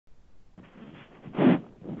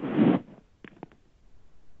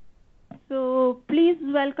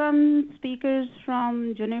welcome speakers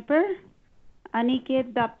from Juniper.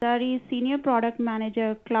 Aniket, Daptari, Senior Product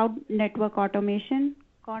Manager, Cloud Network Automation,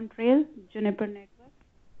 Contrail, Juniper Network.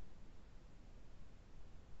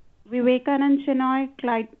 Vivevekananda Shenoy,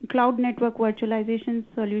 Cloud Network Virtualization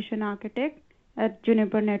Solution Architect at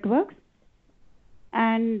Juniper Networks.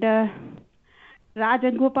 And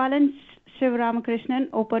Rajagopalan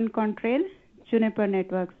Shivramakrishnan, OpenContrail, Juniper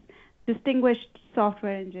Networks, distinguished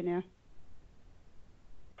software engineer.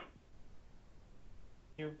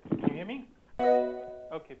 Can you hear me?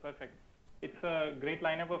 Okay, perfect. It's a great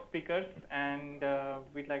lineup of speakers, and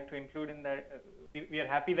we'd like to include in that. We are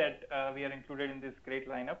happy that we are included in this great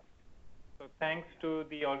lineup. So thanks to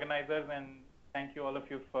the organizers, and thank you all of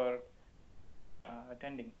you for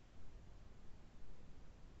attending.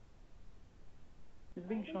 It's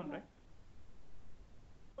being shown, right?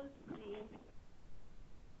 Full screen.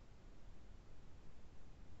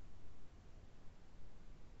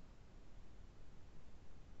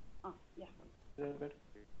 Oh, yeah.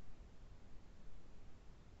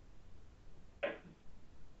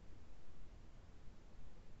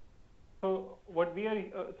 So what we are,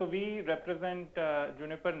 we represent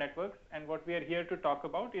Juniper Networks, and what we are here to talk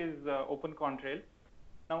about is OpenContrail.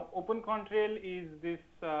 Now, OpenContrail is this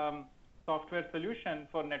software solution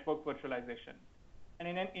for network virtualization, and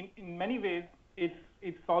in many ways,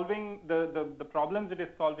 it's solving the problems it is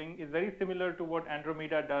solving is very similar to what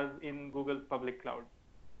Andromeda does in Google's public cloud.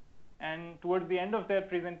 And towards the end of their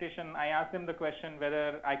presentation, I asked them the question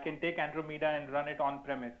whether I can take Andromeda and run it on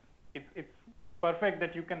premise. It's perfect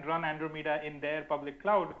that you can run Andromeda in their public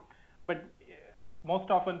cloud, but most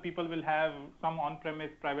often people will have some on-premise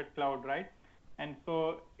private cloud, right? And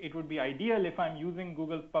so it would be ideal if I'm using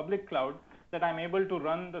Google's public cloud that I'm able to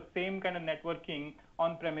run the same kind of networking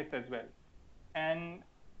on-premise as well. And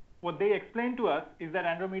what they explained to us is that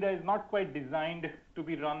Andromeda is not quite designed to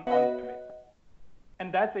be run on-premise.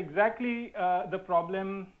 And that's exactly the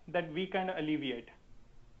problem that we kind of alleviate.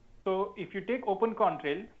 So if you take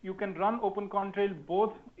OpenContrail, you can run OpenContrail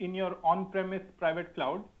both in your on-premise private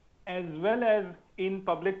cloud as well as in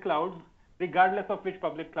public clouds, regardless of which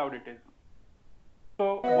public cloud it is.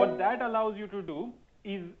 So what that allows you to do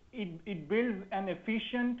is it builds an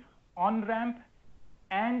efficient on-ramp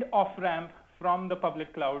and off-ramp from the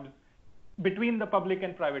public clouds between the public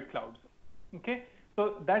and private clouds. Okay,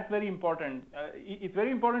 so that's very important. It's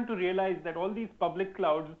very important to realize that all these public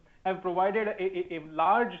clouds have provided a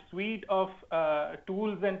large suite of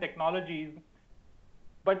tools and technologies,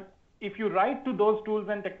 but if you write to those tools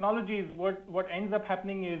and technologies, what ends up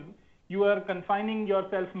happening is you are confining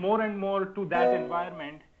yourself more and more to that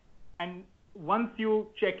environment, and once you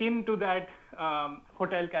check into that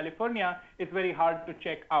Hotel California, it's very hard to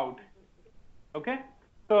check out. Okay,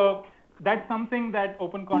 so that's something that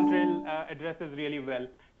OpenContrail addresses really well.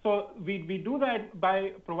 So we do that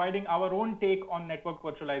by providing our own take on network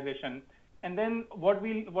virtualization. And then what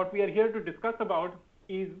we are here to discuss about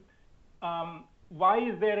is why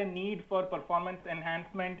is there a need for performance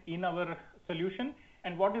enhancement in our solution,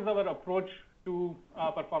 and what is our approach to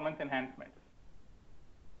performance enhancement.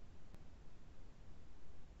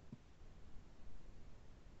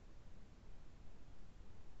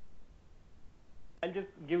 I'll just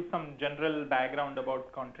give some general background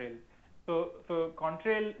about Contrail. So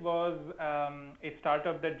Contrail was a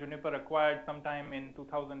startup that Juniper acquired sometime in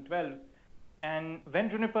 2012. And when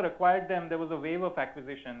Juniper acquired them, there was a wave of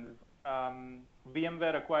acquisitions.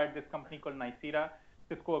 VMware acquired this company called Nicira.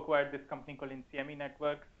 Cisco acquired this company called NCME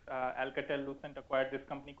Networks. Alcatel-Lucent acquired this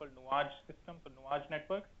company called Nuage Systems, or Nuage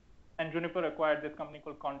Networks. And Juniper acquired this company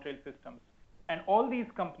called Contrail Systems. And all these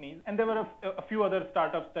companies, and there were a few other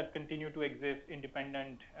startups that continue to exist,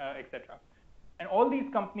 independent, etc. And all these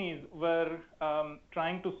companies were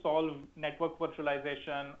trying to solve network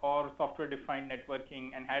virtualization or software-defined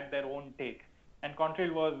networking and had their own take. And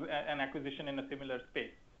Contrail was an acquisition in a similar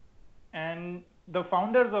space. And the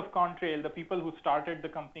founders of Contrail, the people who started the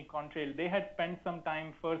company Contrail, they had spent some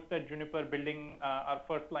time first at Juniper building our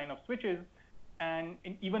first line of switches. And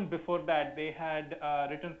even before that, they had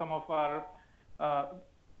written some of our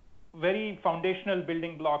very foundational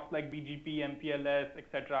building blocks like BGP, MPLS,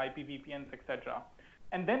 etc., IP-VPNs, etc.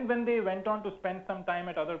 And then when they went on to spend some time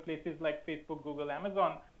at other places like Facebook, Google,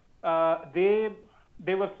 Amazon,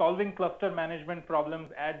 they were solving cluster management problems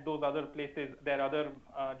at those other places, their other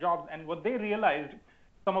jobs. And what they realized,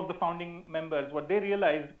 some of the founding members, what they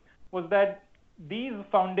realized was that these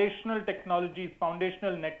foundational technologies,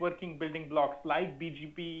 foundational networking building blocks like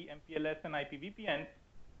BGP, MPLS, and IP-VPN,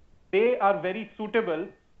 they are very suitable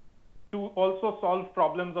to also solve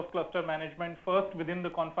problems of cluster management, first within the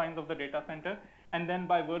confines of the data center, and then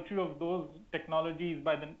by virtue of those technologies,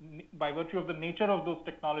 by virtue of the nature of those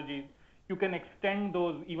technologies, you can extend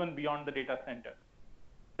those even beyond the data center.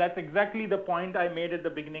 That's exactly the point I made at the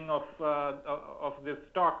beginning of this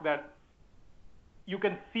talk, that you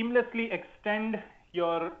can seamlessly extend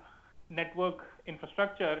your network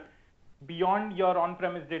infrastructure beyond your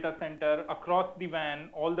on-premise data center, across the WAN,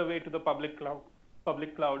 all the way to the public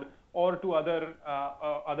cloud, or to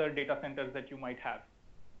other data centers that you might have.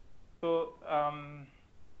 So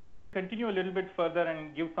continue a little bit further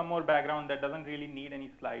and give some more background that doesn't really need any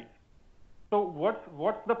slides. So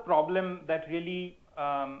what's the problem that really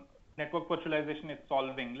network virtualization is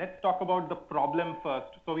solving? Let's talk about the problem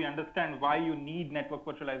first, so we understand why you need network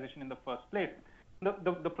virtualization in the first place.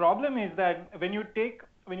 The problem is that when you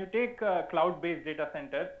take cloud-based data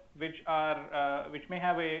centers, which may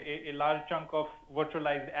have a large chunk of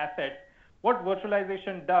virtualized assets, what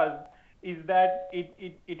virtualization does is that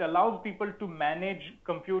it allows people to manage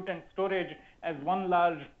compute and storage as one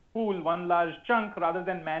large pool, one large chunk, rather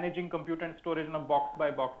than managing compute and storage on a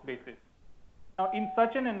box-by-box basis. Now, in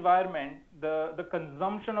such an environment, the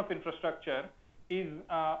consumption of infrastructure is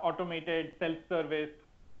automated, self-service,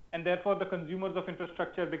 and therefore the consumers of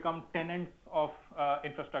infrastructure become tenants of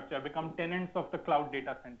infrastructure, become tenants of the cloud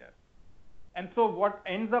data center. And so what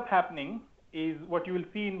ends up happening is, what you will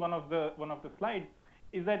see in one of the slides,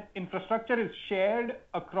 is that infrastructure is shared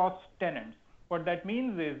across tenants. What that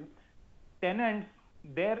means is tenants,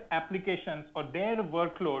 their applications or their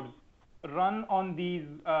workloads run on these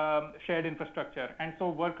shared infrastructure. And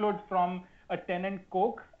so workloads from a tenant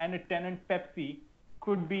Coke and a tenant Pepsi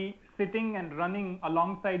could be sitting and running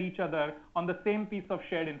alongside each other on the same piece of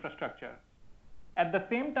shared infrastructure. At the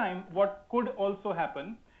same time, what could also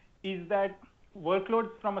happen is that workloads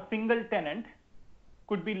from a single tenant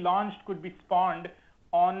could be launched, could be spawned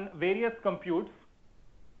on various computes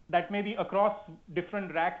that may be across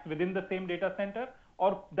different racks within the same data center,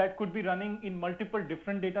 or that could be running in multiple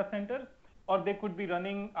different data centers, or they could be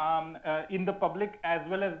running in the public as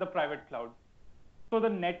well as the private cloud. So the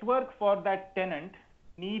network for that tenant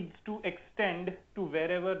needs to extend to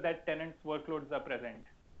wherever that tenant's workloads are present.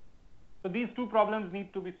 So these two problems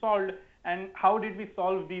need to be solved. And how did we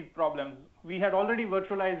solve these problems? We had already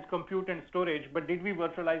virtualized compute and storage, but did we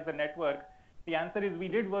virtualize the network? The answer is we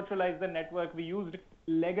did virtualize the network. We used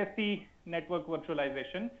legacy network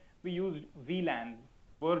virtualization. We used VLANs,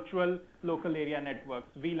 virtual local area networks,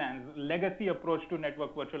 VLANs, legacy approach to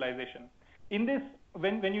network virtualization. In this,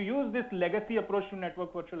 when you use this legacy approach to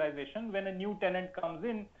network virtualization, when a new tenant comes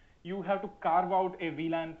in, you have to carve out a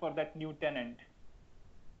VLAN for that new tenant.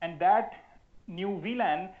 And that new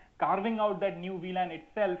VLAN, carving out that new VLAN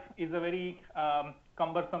itself, is a very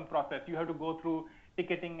cumbersome process. You have to go through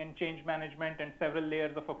ticketing and change management and several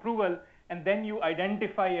layers of approval, and then you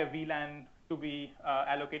identify a VLAN to be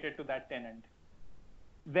allocated to that tenant.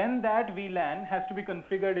 Then that VLAN has to be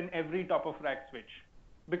configured in every top of rack switch,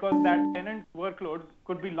 because that tenant's workloads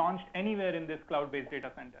could be launched anywhere in this cloud-based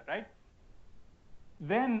data center, right?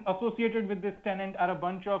 Then associated with this tenant are a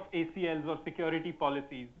bunch of ACLs or security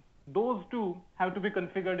policies. Those two have to be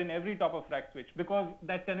configured in every top of rack switch, because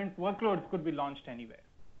that tenant's workloads could be launched anywhere.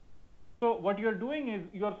 So what you're doing is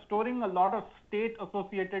you're storing a lot of state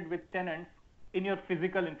associated with tenants in your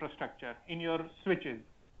physical infrastructure, in your switches.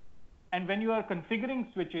 And when you are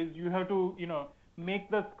configuring switches, you have to,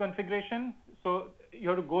 make the configuration. So you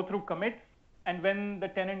have to go through commits, and when the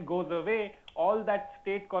tenant goes away, all that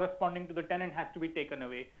state corresponding to the tenant has to be taken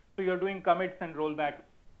away. So you're doing commits and rollbacks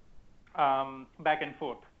back and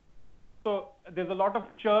forth. So there's a lot of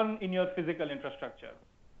churn in your physical infrastructure.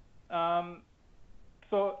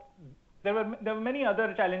 So there were many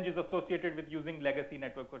other challenges associated with using legacy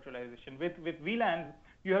network virtualization. With VLANs,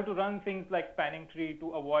 you have to run things like spanning tree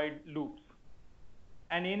to avoid loops.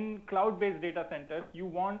 And in cloud-based data centers, you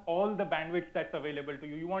want all the bandwidth that's available to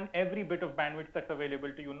you. You want every bit of bandwidth that's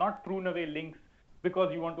available to you, not prune away links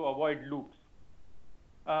because you want to avoid loops.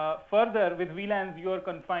 Further, with VLANs, you are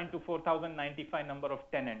confined to 4,095 number of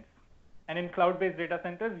tenants. And in cloud-based data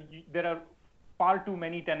centers, there are far too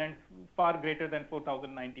many tenants, far greater than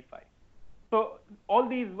 4,095. So all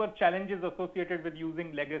these were challenges associated with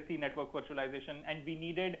using legacy network virtualization, and we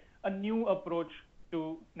needed a new approach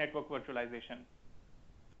to network virtualization.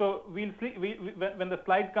 So we'll see, when the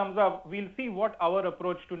slide comes up, we'll see what our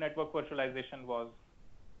approach to network virtualization was.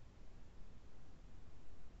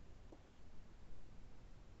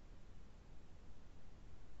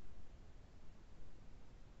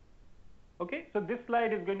 Okay, so this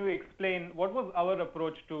slide is going to explain what was our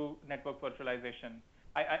approach to network virtualization.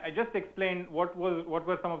 I just explained what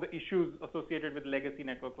were some of the issues associated with legacy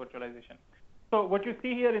network virtualization. So what you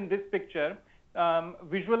see here in this picture,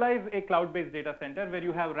 visualize a cloud-based data center where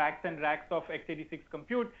you have racks and racks of x86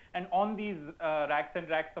 compute, and on these racks and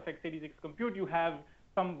racks of x86 compute, you have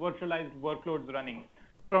some virtualized workloads running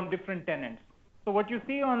from different tenants. So what you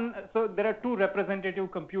see so there are two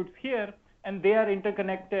representative computes here, and they are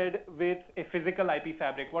interconnected with a physical IP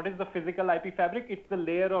fabric. What is the physical IP fabric? It's the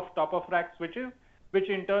layer of top of rack switches, which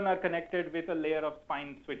in turn are connected with a layer of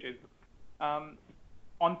spine switches.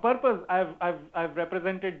 On purpose, I've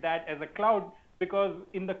represented that as a cloud because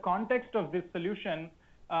in the context of this solution,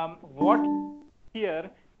 what here,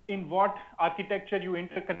 in what architecture you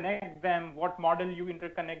interconnect them, what model you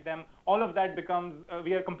interconnect them, all of that becomes,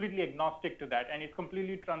 we are completely agnostic to that, and it's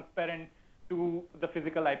completely transparent to the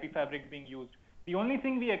physical IP fabric being used. The only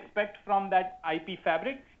thing we expect from that IP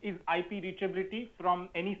fabric is IP reachability from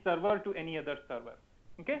any server to any other server.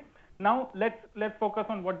 Okay. Now let's focus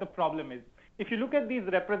on what the problem is. If you look at these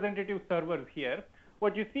representative servers here,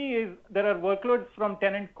 what you see is there are workloads from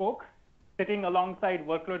tenant Coke sitting alongside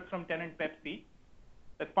workloads from tenant Pepsi.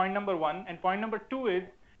 That's point number one. And point number two is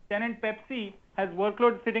tenant Pepsi has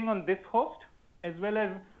workloads sitting on this host as well as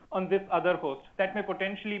on this other host that may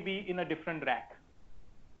potentially be in a different rack.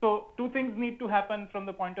 So two things need to happen from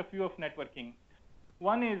the point of view of networking.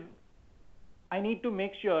 One is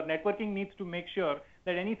networking needs to make sure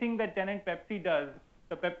that anything that tenant Pepsi does,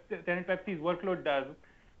 tenant Pepsi's workload does,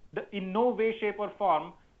 in no way, shape, or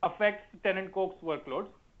form affects tenant Coke's workloads.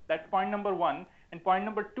 That's point number one. And point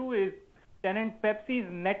number two is tenant Pepsi's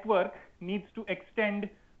network needs to extend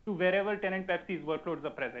to wherever tenant Pepsi's workloads are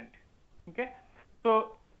present. Okay.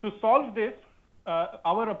 So to solve this,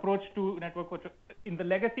 our approach to network in the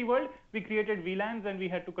legacy world, we created VLANs and we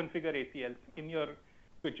had to configure ACLs in your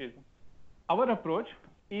switches. Our approach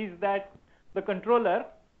is that the controller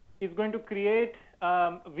is going to create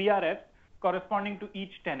VRFs corresponding to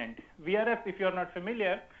each tenant. VRFs, if you're not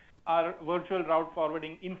familiar, are virtual route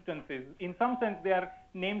forwarding instances. In some sense, they are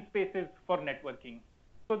namespaces for networking.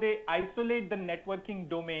 So they isolate the networking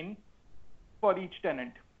domain for each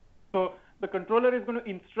tenant. So the controller is going to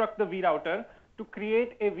instruct the vRouter to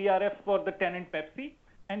create a VRF for the tenant Pepsi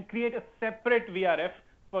and create a separate VRF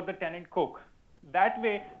for the tenant Coke. That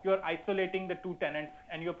way, you're isolating the two tenants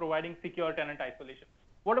and you're providing secure tenant isolation.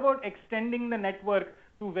 What about extending the network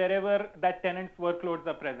to wherever that tenant's workloads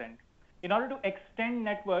are present? In order to extend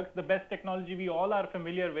networks, the best technology we all are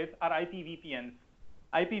familiar with are IP-VPNs.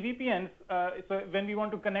 IP-VPNs, so when we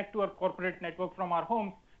want to connect to our corporate network from our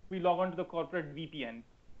homes, we log on to the corporate VPN.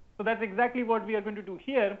 So that's exactly what we are going to do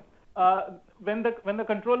here. When the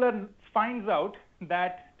controller finds out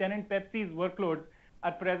that tenant Pepsi's workloads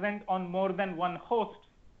are present on more than one host,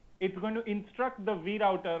 it's going to instruct the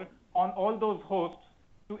vRouter on all those hosts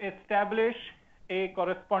to establish a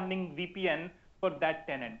corresponding VPN for that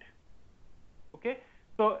tenant. Okay,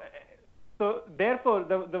 so therefore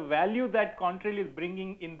the value that Contrail is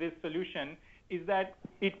bringing in this solution is that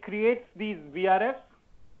it creates these VRFs,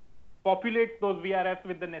 populates those VRFs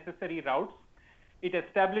with the necessary routes, it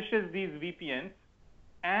establishes these VPNs,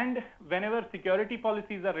 and whenever security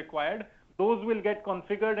policies are required, those will get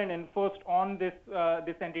configured and enforced on this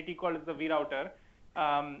entity called as the vRouter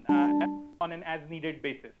on an as-needed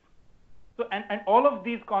basis. So and all of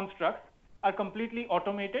these constructs are completely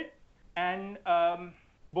automated, and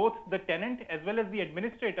both the tenant as well as the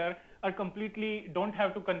administrator don't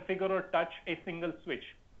have to configure or touch a single switch.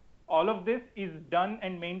 All of this is done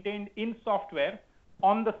and maintained in software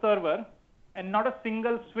on the server, and not a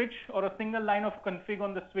single switch or a single line of config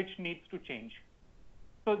on the switch needs to change.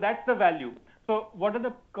 So that's the value. So what are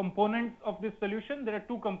the components of this solution? There are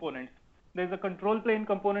two components. There's a control plane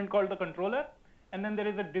component called the controller, and then there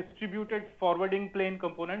is a distributed forwarding plane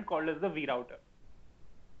component called as the vRouter.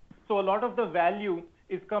 So a lot of the value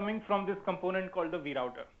is coming from this component called the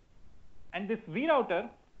vRouter. And this vRouter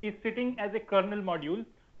is sitting as a kernel module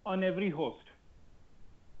on every host.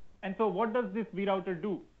 And so what does this vRouter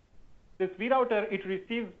do? This vRouter, it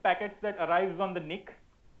receives packets that arrives on the NIC,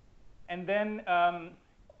 and then,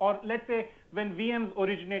 or let's say when VMs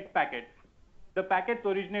originate packets, the packets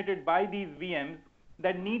originated by these VMs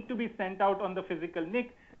that need to be sent out on the physical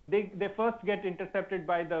NIC, they first get intercepted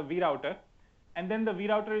by the vRouter, and then the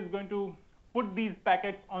vRouter is going to put these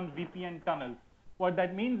packets on VPN tunnels. What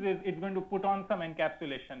that means is it's going to put on some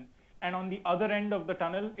encapsulation, and on the other end of the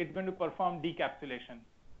tunnel, it's going to perform decapsulation.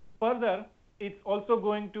 Further, it's also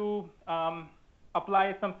going to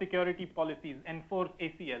apply some security policies, enforce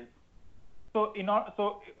ACLs. So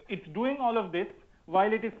it's doing all of this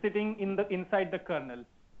while it is sitting inside the kernel.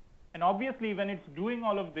 And obviously, when it's doing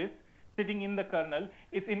all of this, sitting in the kernel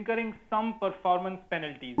is incurring some performance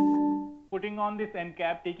penalties. Putting on this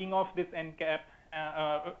encap, taking off this encap,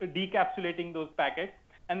 decapsulating those packets,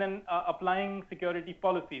 and then applying security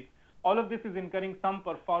policies. All of this is incurring some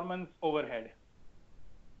performance overhead.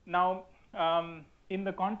 Now, in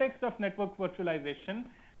the context of network virtualization,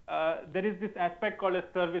 there is this aspect called as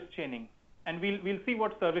service chaining, and we'll see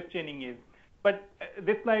what service chaining is. But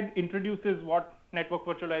this slide introduces what network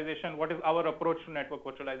virtualization, what is our approach to network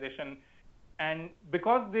virtualization. And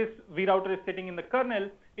because this vRouter is sitting in the kernel,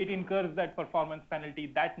 it incurs that performance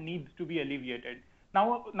penalty that needs to be alleviated.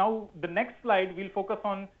 Now the next slide, we'll focus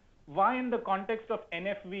on why in the context of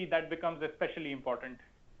NFV that becomes especially important.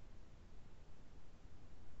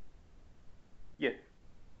 Yes.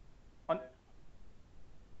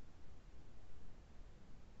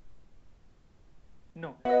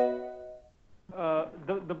 No.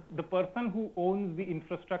 The person who owns the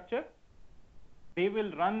infrastructure, they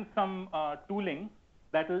will run some tooling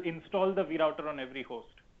that will install the vRouter on every host.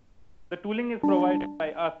 The tooling is provided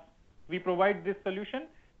by us. We provide this solution,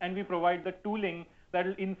 and we provide the tooling that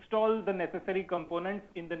will install the necessary components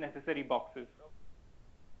in the necessary boxes.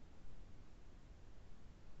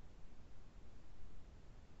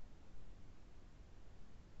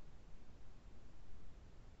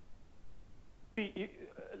 See,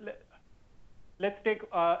 let's take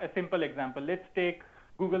a simple example. Let's take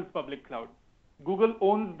Google's public cloud. Google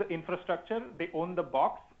owns the infrastructure, they own the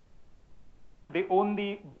box, they own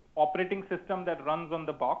the operating system that runs on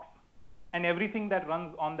the box, and everything that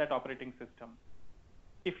runs on that operating system.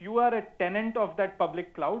 If you are a tenant of that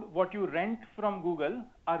public cloud, what you rent from Google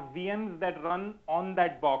are VMs that run on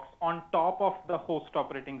that box on top of the host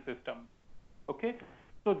operating system. Okay,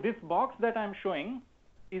 so this box that I'm showing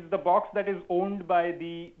is the box that is owned by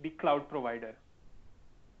the cloud provider.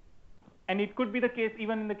 And it could be the case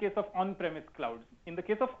even in the case of on-premise clouds. In the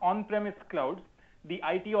case of on-premise clouds, the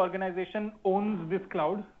IT organization owns this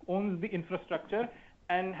cloud, owns the infrastructure,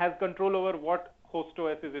 and has control over what host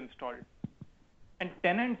OS is installed. And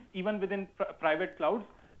tenants, even within private clouds,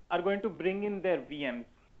 are going to bring in their VMs.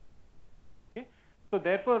 Okay? So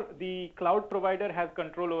therefore, the cloud provider has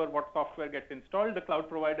control over what software gets installed. The cloud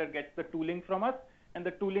provider gets the tooling from us, and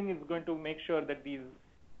the tooling is going to make sure that these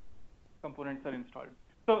components are installed.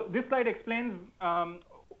 So this slide explains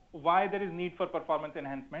why there is need for performance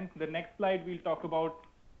enhancement. The next slide we'll talk about.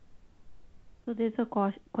 So there's a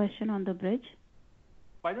question on the bridge.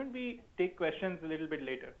 Why don't we take questions a little bit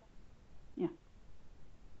later? Yeah.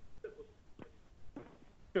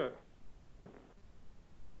 Sure.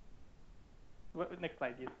 Next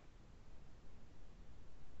slide, yes.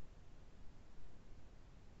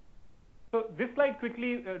 So this slide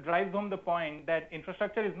quickly drives home the point that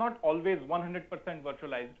infrastructure is not always 100%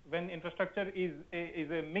 virtualized. When infrastructure is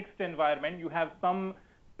a mixed environment, you have some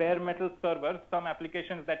bare metal servers, some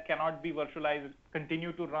applications that cannot be virtualized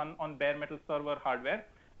continue to run on bare metal server hardware.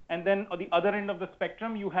 And then on the other end of the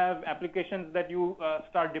spectrum, you have applications that you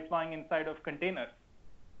start deploying inside of containers.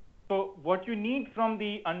 So what you need from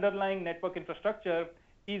the underlying network infrastructure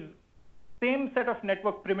is same set of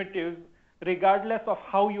network primitives regardless of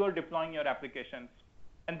how you are deploying your applications.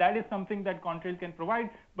 And that is something that Contrail can provide,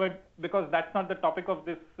 but because that's not the topic of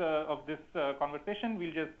this conversation,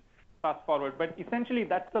 we'll just fast forward. But essentially,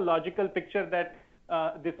 that's the logical picture that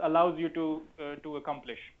this allows you to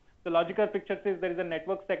accomplish. The logical picture says there is a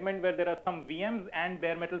network segment where there are some VMs and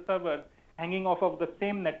bare metal servers hanging off of the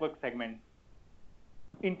same network segment,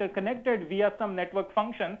 interconnected via some network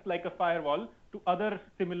functions like a firewall to other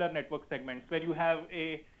similar network segments where you have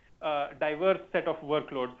a diverse set of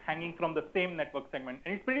workloads hanging from the same network segment.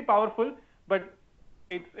 And it's pretty powerful, but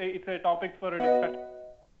it's a topic for a discussion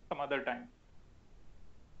some other time.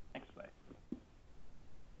 Next slide.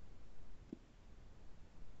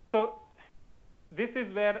 So this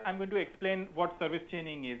is where I'm going to explain what service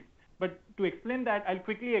chaining is. But to explain that, I'll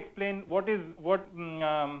quickly explain what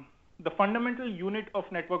the fundamental unit of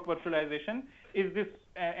network virtualization is this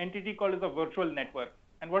entity called as a virtual network.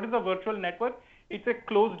 And what is a virtual network? It's a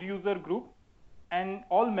closed user group, and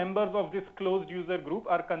all members of this closed user group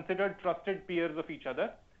are considered trusted peers of each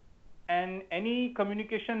other. And any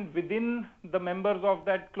communication within the members of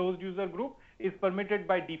that closed user group is permitted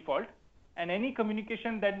by default. And any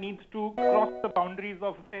communication that needs to cross the boundaries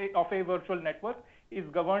of a virtual network is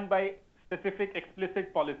governed by specific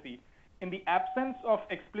explicit policy. In the absence of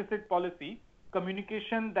explicit policy,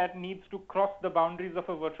 communication that needs to cross the boundaries of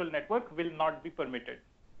a virtual network will not be permitted.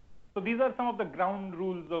 So these are some of the ground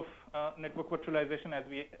rules of network virtualization as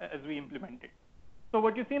we implement it. So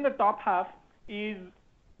what you see in the top half is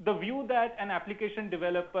the view that an application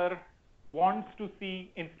developer wants to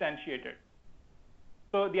see instantiated.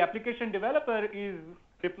 So the application developer is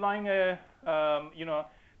deploying a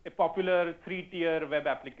popular 3-tier web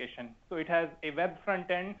application. So it has a web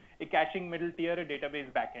front end, a caching middle tier, a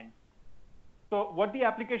database backend. So what the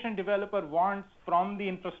application developer wants from the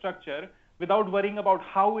infrastructure, without worrying about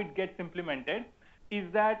how it gets implemented, is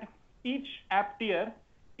that each app tier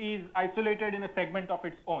is isolated in a segment of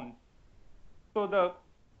its own. So the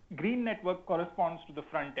green network corresponds to the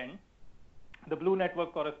front end, the blue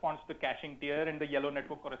network corresponds to the caching tier, and the yellow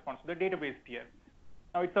network corresponds to the database tier.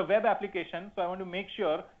 Now it's a web application, so I want to make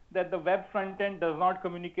sure that the web front end does not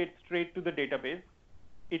communicate straight to the database.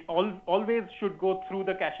 It always should go through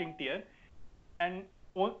the caching tier, and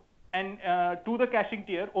to the caching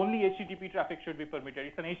tier, only HTTP traffic should be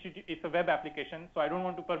permitted. It's a web application, so I don't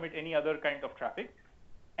want to permit any other kind of traffic.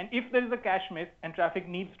 And if there is a cache miss and traffic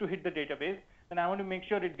needs to hit the database, then I want to make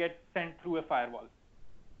sure it gets sent through a firewall.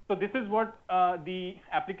 So this is what the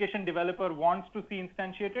application developer wants to see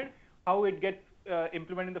instantiated. How it gets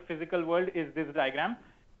implemented in the physical world is this diagram.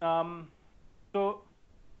 So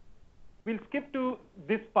we'll skip to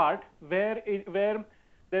this part where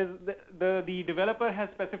the developer has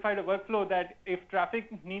specified a workflow that if traffic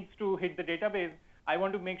needs to hit the database, I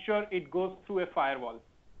want to make sure it goes through a firewall.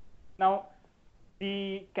 Now,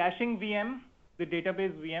 the caching VM, the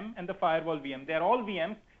database VM, and the firewall VM, they're all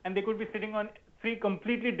VMs, and they could be sitting on 3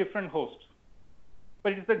 completely different hosts.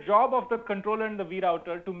 But it's the job of the controller and the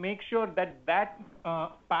vRouter to make sure that that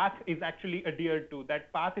path is actually adhered to,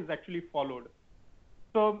 that path is actually followed.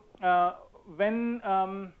 So when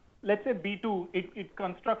let's say B2, it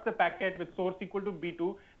constructs a packet with source equal to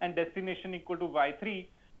B2 and destination equal to Y3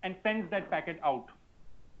 and sends that packet out.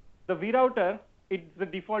 The vRouter, it's the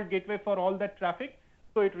default gateway for all that traffic,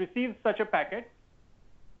 so it receives such a packet.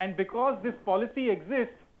 And because this policy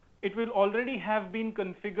exists, it will already have been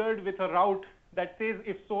configured with a route that says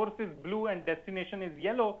if source is blue and destination is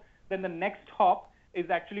yellow, then the next hop is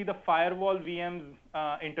actually the firewall VM's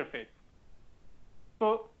interface.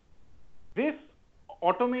 So this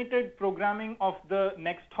automated programming of the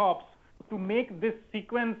next hops to make this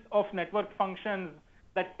sequence of network functions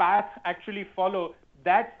that path actually follow,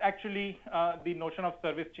 that's actually the notion of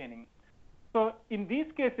service chaining. So in these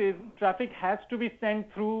cases, traffic has to be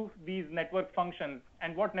sent through these network functions.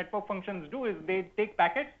 And what network functions do is they take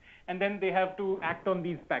packets and then they have to act on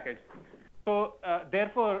these packets. So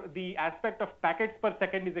therefore, the aspect of packets per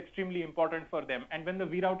second is extremely important for them. And when the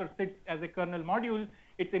vRouter sits as a kernel module,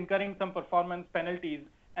 it's incurring some performance penalties,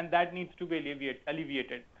 and that needs to be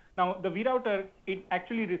alleviated. Now, the vRouter, it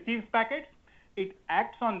actually receives packets, it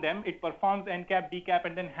acts on them, it performs encap, decap,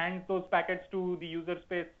 and then hands those packets to the user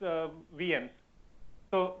space VMs.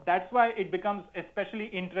 So that's why it becomes especially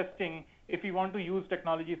interesting if you want to use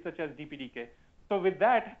technologies such as DPDK. So with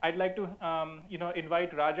that, I'd like to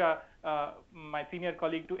invite Raja, my senior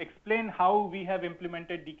colleague, to explain how we have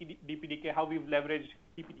implemented DPDK, how we've leveraged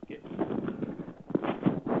DPDK.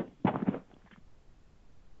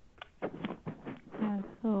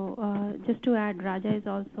 So just to add, Raja is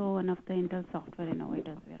also one of the Intel software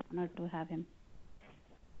innovators. We are honored to have him.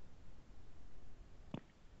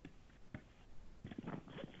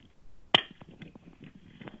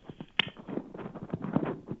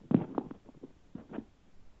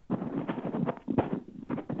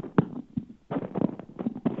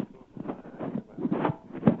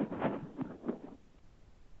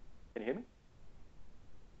 Can you hear me?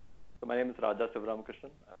 So my name is Raja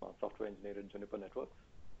Sivaramakrishnan. I'm a software engineer at Juniper Networks.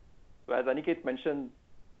 So as Aniket mentioned,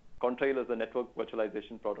 Contrail is a network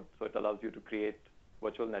virtualization product. So it allows you to create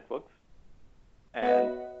virtual networks.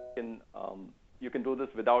 And you can do this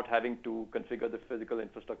without having to configure the physical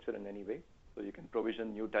infrastructure in any way. So you can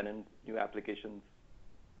provision new tenants, new applications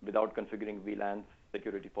without configuring VLANs,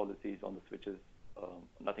 security policies on the switches,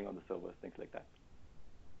 nothing on the servers, things like that.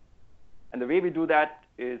 And the way we do that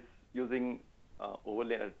is using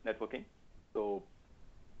overlay networking. So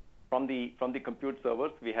from the compute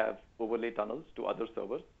servers, we have overlay tunnels to other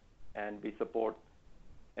servers, and we support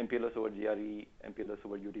MPLS over GRE, MPLS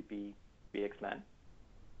over UDP, VXLAN.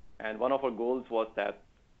 And one of our goals was that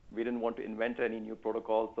we didn't want to invent any new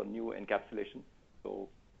protocols or new encapsulations. So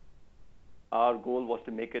our goal was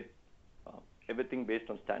to make it everything based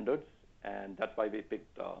on standards, and that's why we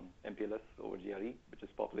picked MPLS over GRE, which is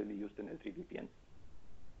popularly used in L3 VPN.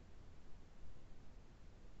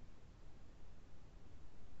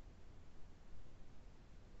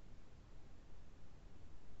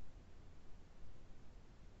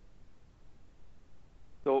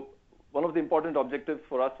 So one of the important objectives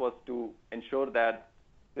for us was to ensure that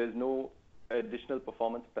there's no additional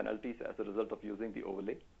performance penalties as a result of using the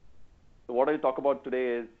overlay. So what I'll talk about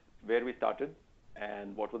today is where we started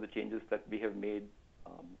and what were the changes that we have made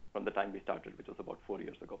from the time we started, which was about 4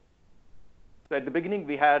 years ago. So at the beginning,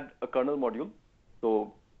 we had a kernel module.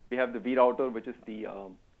 So we have the vRouter, which is the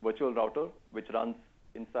virtual router, which runs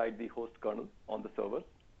inside the host kernel on the servers.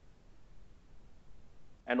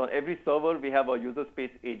 And on every server, we have a user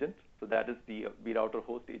space agent. So that is the vRouter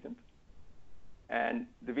host agent. And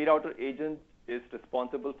the vRouter agent is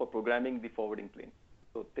responsible for programming the forwarding plane.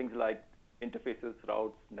 So things like interfaces,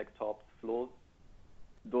 routes, next hops, flows,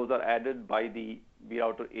 those are added by the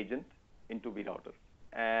vRouter agent into vRouter.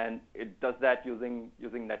 And it does that using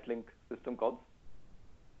netlink system calls.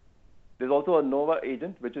 There's also a Nova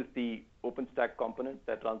agent, which is the OpenStack component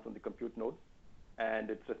that runs on the compute node.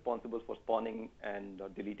 And it's responsible for spawning and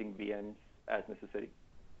deleting VMs as necessary.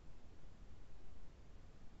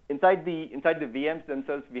 Inside the VMs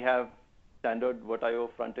themselves, we have standard VirtIO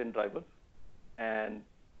front-end drivers. And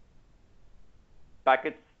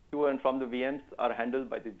packets to and from the VMs are handled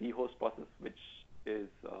by the vhost process, which is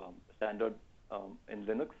standard in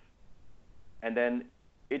Linux. And then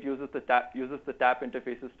it uses the tap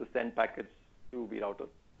interfaces to send packets to vRouter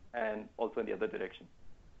and also in the other direction.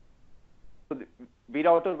 So the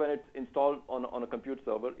vRouter, when it's installed on a compute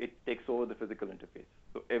server, it takes over the physical interface.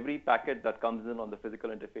 So every packet that comes in on the physical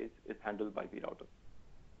interface is handled by vRouter.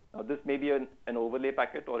 Now, this may be an overlay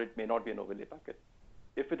packet, or it may not be an overlay packet.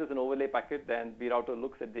 If it is an overlay packet, then vRouter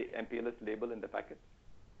looks at the MPLS label in the packet.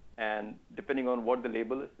 And depending on what the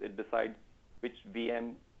label is, it decides which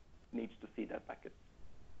VM needs to see that packet.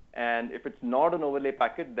 And if it's not an overlay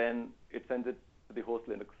packet, then it sends it to the host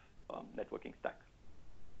Linux networking stack.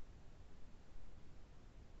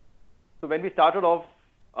 So when we started off,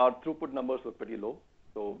 our throughput numbers were pretty low.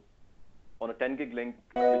 So on a 10 gig link,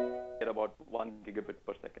 we get about 1 gigabit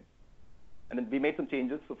per second. And then we made some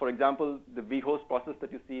changes. So for example, the vhost process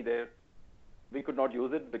that you see there, we could not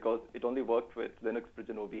use it because it only worked with Linux Bridge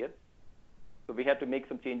and OVS. So we had to make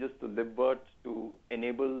some changes to libvirt to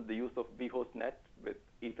enable the use of vhostnet with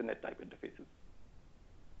Ethernet type interfaces.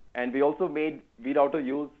 And we also made vRouter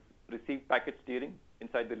use receive packet steering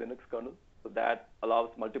inside the Linux kernel. So that allows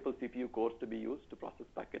multiple CPU cores to be used to process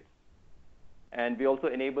packets. And we also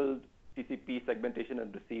enabled TCP segmentation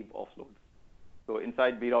and receive offload. So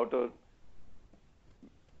inside vRouter,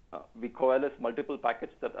 we coalesce multiple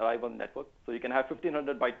packets that arrive on the network. So you can have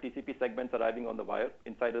 1500 byte TCP segments arriving on the wire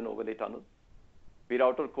inside an overlay tunnel.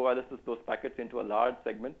 vRouter coalesces those packets into a large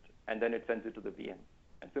segment, and then it sends it to the VM.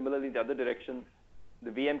 And similarly, the other direction,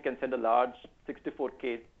 the VM can send a large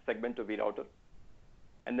 64K segment to vRouter.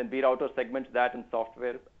 And then vRouter segments that in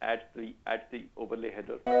software, adds the overlay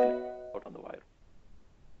header out on the wire.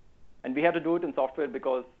 And we had to do it in software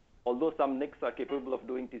because although some NICs are capable of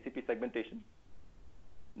doing TCP segmentation,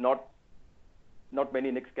 not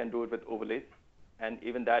many NICs can do it with overlays. And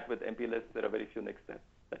even that with MPLS, there are very few NICs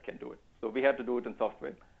that can do it. So we had to do it in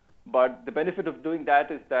software. But the benefit of doing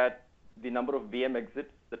that is that the number of VM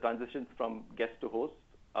exits, the transitions from guest to host,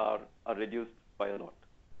 are reduced by a lot.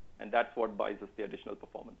 And that's what buys us the additional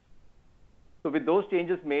performance. So with those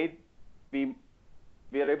changes made, we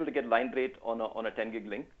are able to get line rate on a 10 gig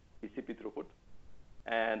link, TCP throughput.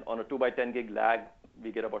 And on a 2 by 10 gig lag,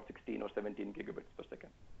 we get about 16 or 17 gigabits per second.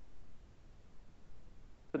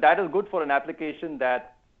 So that is good for an application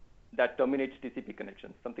that terminates TCP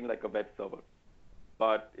connections, something like a web server.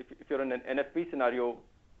 But if you're in an NFV scenario,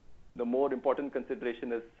 the more important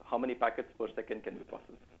consideration is how many packets per second can we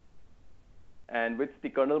process. And with the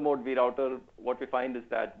kernel mode vRouter, what we find is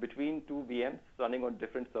that between two VMs running on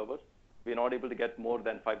different servers, we're not able to get more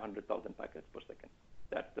than 500,000 packets per second.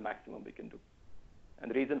 That's the maximum we can do. And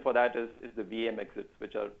the reason for that is the VM exits,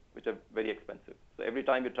 which are very expensive. So every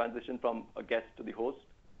time you transition from a guest to the host,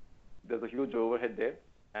 there's a huge overhead there.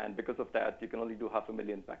 And because of that, you can only do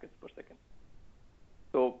 500,000 packets per second.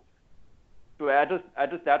 So to address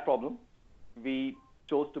that problem, we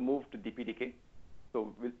chose to move to DPDK.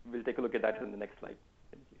 So we'll take a look at that in the next slide.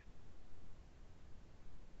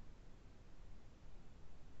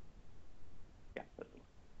 Yeah.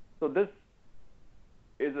 So this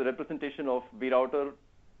is a representation of vRouter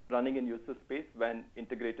running in user space when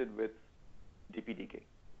integrated with DPDK.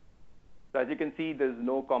 So as you can see, there's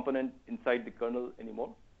no component inside the kernel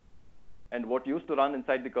anymore. And what used to run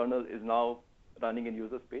inside the kernel is now running in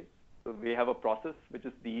user space. So we have a process, which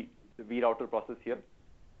is the vRouter process here.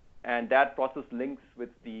 And that process links with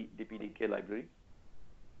the DPDK library.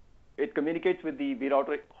 It communicates with the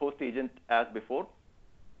vRouter host agent as before.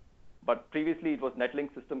 But previously, it was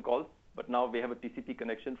netlink system calls. But now we have a TCP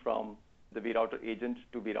connection from the vRouter agent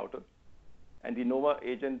to vRouter. And the Nova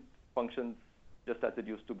agent functions just as it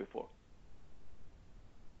used to before.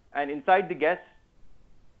 And inside the guest,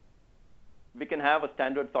 we can have a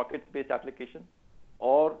standard socket-based application,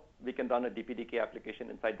 or we can run a DPDK application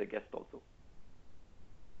inside the guest also.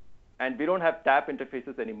 And we don't have tap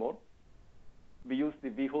interfaces anymore. We use the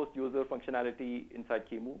vhost user functionality inside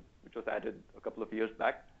QEMU, which was added a couple of years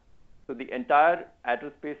back. So the entire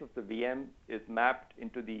address space of the VM is mapped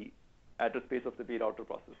into the address space of the vRouter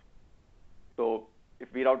process. So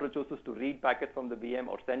if vRouter chooses to read packets from the VM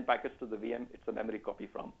or send packets to the VM, it's a memory copy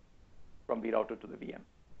from vRouter to the VM.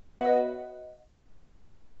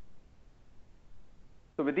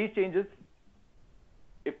 So with these changes,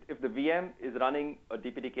 if the VM is running a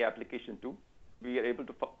DPDK application too, we are able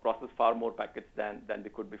to process far more packets than we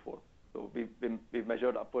could before. So we've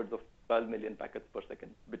measured upwards of 12 million packets per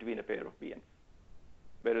second between a pair of VMs,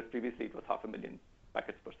 whereas previously it was 500,000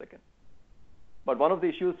 packets per second. But one of the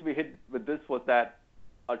issues we hit with this was that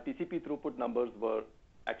our TCP throughput numbers were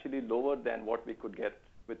actually lower than what we could get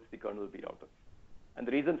with the kernel vRouter. And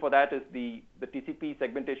the reason for that is the TCP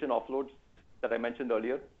segmentation offloads that I mentioned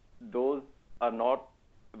earlier, those are not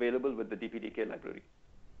available with the DPDK library.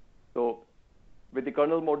 So with the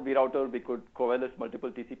kernel mode vRouter, we could coalesce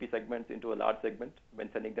multiple TCP segments into a large segment when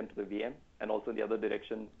sending them to the VM. And also in the other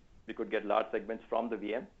direction, we could get large segments from the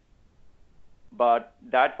VM. But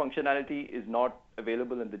that functionality is not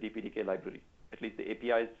available in the DPDK library. At least the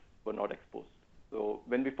APIs were not exposed. So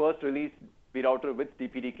when we first released vRouter with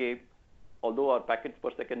DPDK, although our packets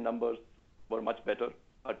per second numbers were much better,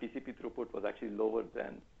 our TCP throughput was actually lower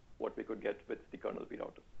than what we could get with the kernel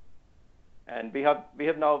vRouter. And we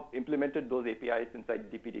have now implemented those APIs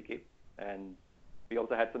inside DPDK, and we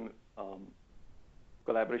also had some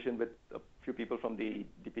collaboration with a few people from the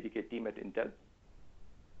DPDK team at Intel.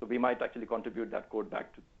 So we might actually contribute that code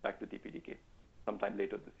back to DPDK sometime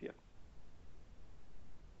later this year.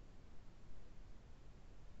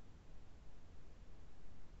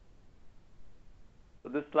 So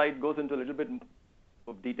this slide goes into a little bit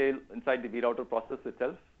of detail inside the vRouter process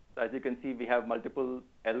itself. So as you can see, we have multiple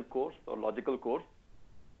L cores or logical cores,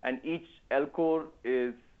 and each L core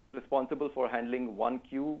is responsible for handling one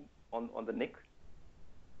queue on the NIC.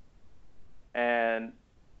 And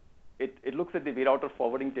it looks at the vRouter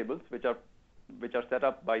forwarding tables, which are set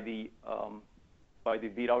up by the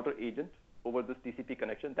vRouter agent over this TCP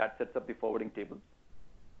connection that sets up the forwarding table.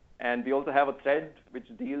 And we also have a thread which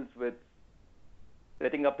deals with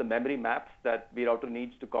setting up the memory maps that vRouter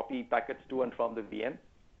needs to copy packets to and from the VM.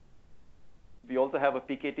 We also have a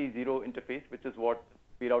PKT0 interface, which is what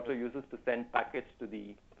vRouter uses to send packets to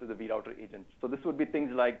the vRouter agent. So this would be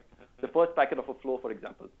things like the first packet of a flow, for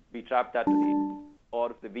example. We trap that to the,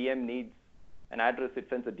 or if the VM needs an address, it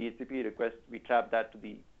sends a DHCP request, we trap that to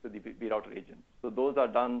the vRouter agent. So those are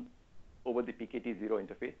done over the PKT0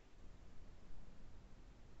 interface.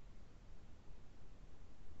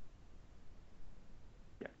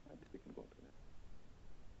 Yeah, I think we can go to that.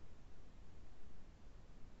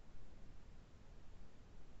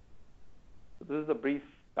 So this is a brief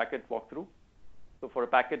packet walkthrough. So for a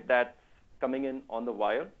packet that's coming in on the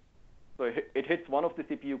wire, so it hits one of the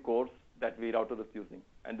CPU cores that vRouter is using.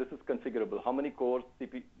 And this is configurable. How many cores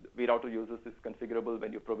vRouter uses is configurable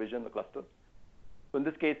when you provision the cluster. So in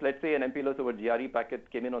this case, let's say an MPLS over GRE packet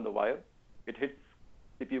came in on the wire. It hits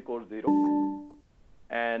CPU core 0.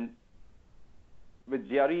 And with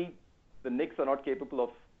GRE, the NICs are not capable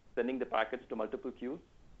of sending the packets to multiple queues.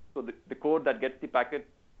 So the core that gets the packet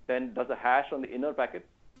then does a hash on the inner packet,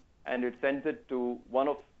 and it sends it to one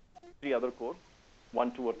of three other cores,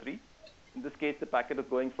 1, 2, or 3. In this case, the packet is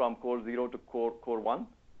going from core 0 to core 1.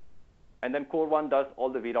 And then core 1 does all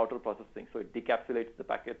the vRouter processing. So it decapsulates the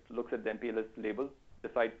packet, looks at the MPLS label,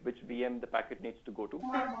 decides which VM the packet needs to go to,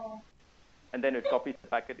 and then it copies the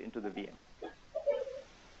packet into the VM.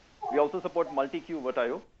 We also support multi-queue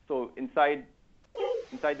VirtIO. So inside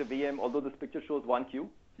the VM, although this picture shows one queue,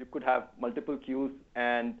 you could have multiple queues,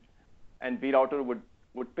 and vRouter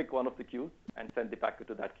would pick one of the queues and send the packet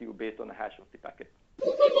to that queue based on the hash of the packet.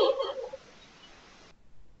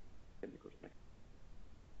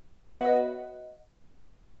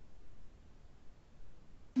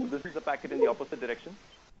 So this is the packet in the opposite direction.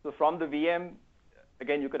 So from the VM,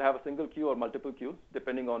 again, you could have a single queue or multiple queues,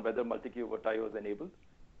 depending on whether multi-queue VirtIO is enabled.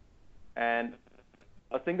 And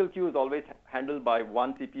a single queue is always handled by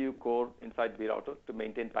one CPU core inside vRouter to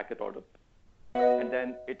maintain packet order. And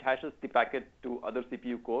then it hashes the packet to other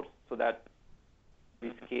CPU cores so that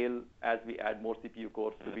we scale as we add more CPU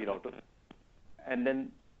cores to vRouter. And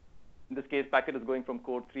then in this case, packet is going from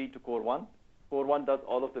core 3 to core 1. Core 1 does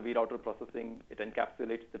all of the vRouter processing. It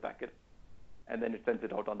encapsulates the packet, and then it sends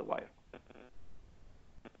it out on the wire.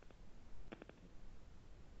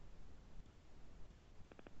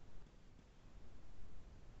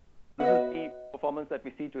 This is the performance that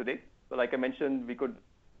we see today. So like I mentioned, we could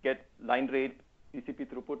get line rate TCP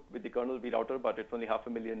throughput with the kernel vRouter, but it's only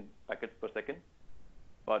 500,000 packets per second.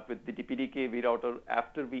 But with the DPDK vRouter,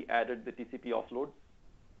 after we added the TCP offload,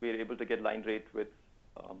 we are able to get line rate with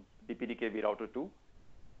DPDK vRouter 2.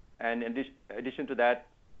 And in addition to that,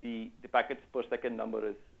 the packets per second number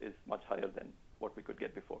is much higher than what we could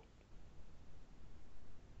get before.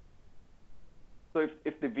 So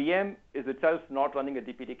if the VM is itself not running a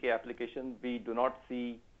DPDK application, we do not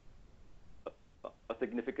see a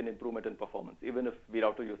significant improvement in performance, even if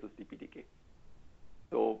vRouter uses DPDK.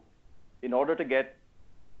 So in order to get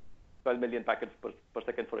 12 million packets per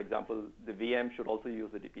second, for example, the VM should also use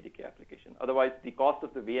the DPDK application. Otherwise, the cost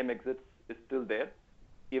of the VM exits is still there,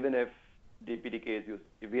 even if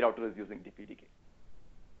vRouter is using DPDK.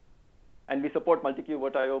 And we support multi-queue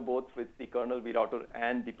VirtIO both with the kernel vRouter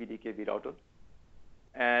and DPDK vRouter.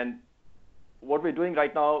 And what we're doing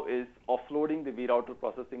right now is offloading the vRouter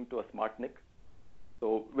processing to a smart NIC.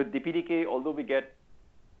 So with DPDK, although we get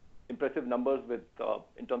impressive numbers with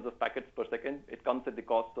in terms of packets per second, it comes at the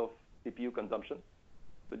cost of CPU consumption.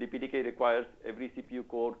 So DPDK requires every CPU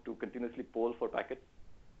core to continuously poll for packets,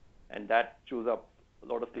 and that chews up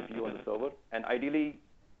a lot of CPU on the server. And ideally,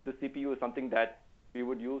 the CPU is something that we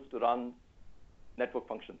would use to run network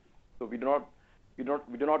functions. So we do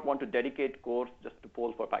not want to dedicate cores just to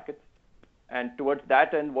poll for packets. And towards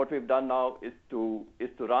that end, what we've done now is to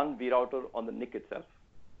run vRouter on the NIC itself.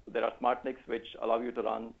 So there are smart NICs which allow you to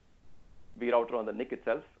run vRouter on the NIC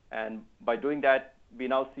itself. And by doing that, we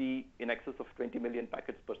now see in excess of 20 million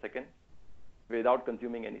packets per second without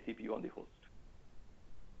consuming any CPU on the host.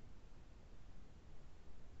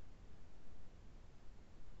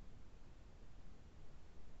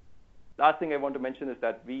 Last thing I want to mention is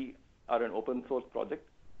that we are an open source project.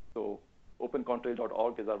 So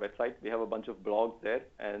OpenContrail.org is our website. We have a bunch of blogs there,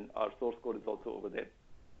 and our source code is also over there.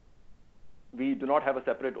 We do not have a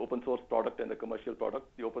separate open source product and a commercial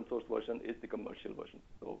product. The open source version is the commercial version.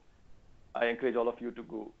 So I encourage all of you to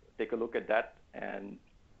go take a look at that. And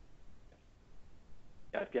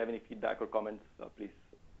if you have any feedback or comments, please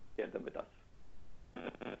share them with us.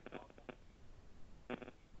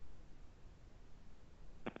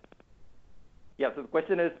 Yeah, so the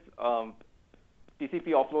question is, TCP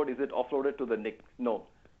offload, is it offloaded to the NIC? No.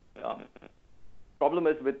 Problem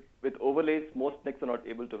is with overlays, most NICs are not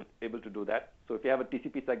able to do that. So if you have a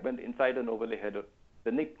TCP segment inside an overlay header,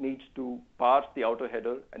 the NIC needs to parse the outer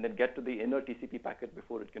header and then get to the inner TCP packet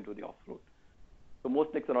before it can do the offload. So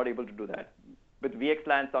most NICs are not able to do that. With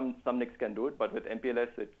VXLAN, some NICs can do it, but with MPLS,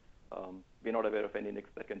 we're not aware of any NICs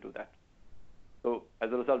that can do that. So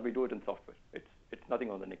as a result, we do it in software. It's nothing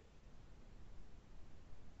on the NIC.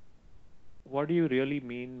 What do you really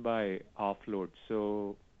mean by offload?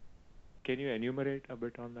 So can you enumerate a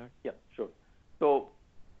bit on that? Yeah, sure. So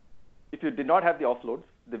if you did not have the offloads,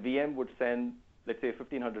 the VM would send, let's say, a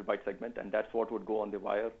 1500 byte segment, and that's what would go on the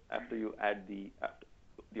wire after you add the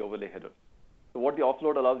overlay header. So what the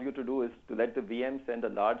offload allows you to do is to let the VM send a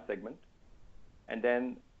large segment, and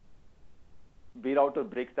then vRouter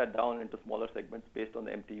breaks that down into smaller segments based on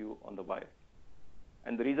the MTU on the wire.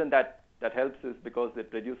 And the reason that helps is because it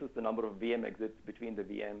reduces the number of VM exits between the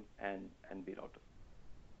VM and vRouter.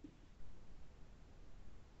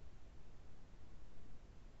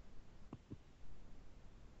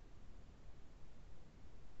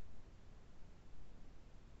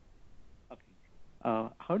 Okay.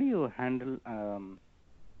 How do you handle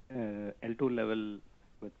L2 level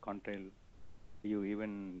with Contrail? Do you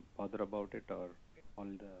even bother about it, or all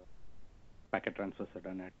the packet transfers are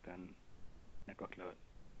done at network level?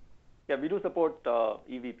 Yeah, we do support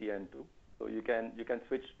EVPN too. So you can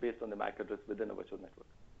switch based on the MAC address within a virtual network.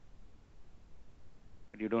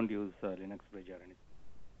 But you don't use Linux Bridge or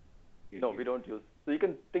anything? No, we don't use. So you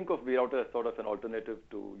can think of vRouter as sort of an alternative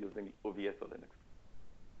to using OVS or Linux.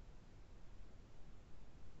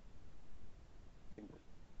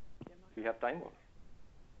 Do you have time? Or?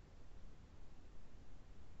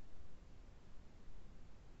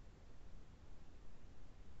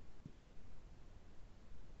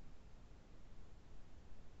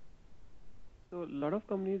 So a lot of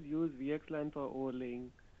companies use VXLAN for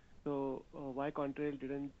overlaying. So why Contrail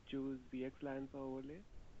didn't choose VXLAN for overlay?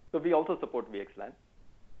 So we also support VXLAN.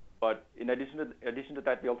 But in addition to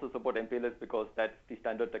that, we also support MPLS because that's the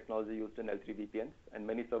standard technology used in L3 VPNs. And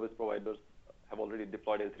many service providers have already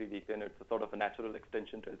deployed L3 VPN. It's a sort of a natural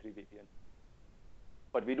extension to L3 VPN.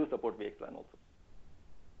 But we do support VXLAN also.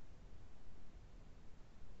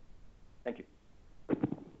 Thank you.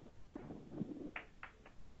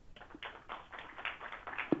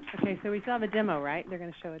 Okay, so we still have a demo, right? They're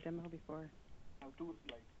going to show a demo before. I have 2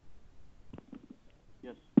 slides.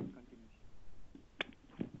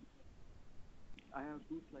 I have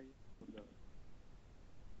two slides.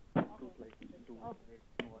 Two slides.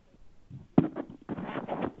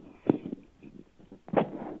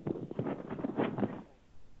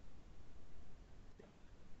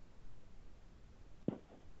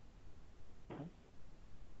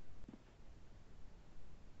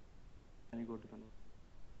 Can you go to the note?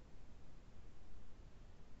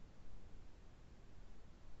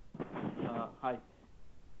 Hi.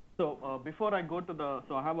 So before I go to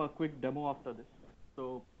so I have a quick demo after this.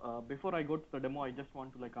 So before I go to the demo, I just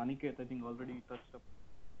want to, like Aniket, I think already touched up.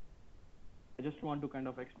 I just want to kind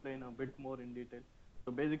of explain a bit more in detail.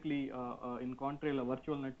 So basically, in Contrail, a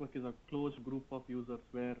virtual network is a closed group of users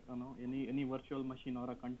where any virtual machine or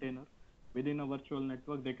a container within a virtual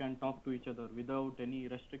network, they can talk to each other without any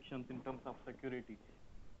restrictions in terms of security.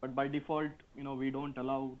 But by default, we don't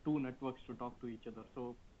allow two networks to talk to each other.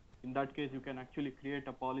 So in that case, you can actually create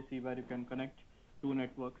a policy where you can connect two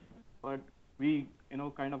networks. But we,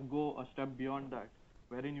 kind of go a step beyond that,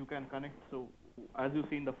 wherein you can connect. So as you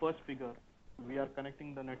see in the first figure, we are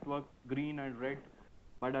connecting the network green and red,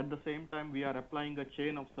 but at the same time, we are applying a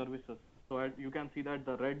chain of services. So you can see that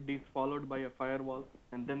the red is followed by a firewall,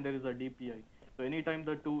 and then there is a DPI. So anytime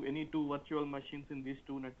any two virtual machines in these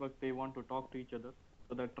two networks, they want to talk to each other,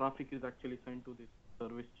 so the traffic is actually sent to this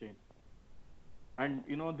service chain. And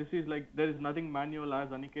this is like, there is nothing manual, as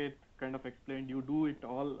Aniket kind of explained. You do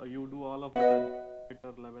all of it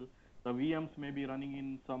at level. The VMs may be running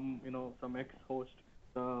in some X host.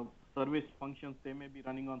 The service functions, they may be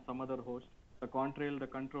running on some other host. The Contrail, the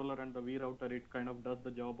controller, and the vRouter, it kind of does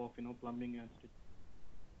the job of plumbing and stitching.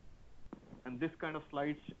 And this kind of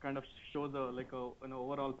slides kind of shows an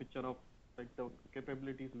overall picture of like the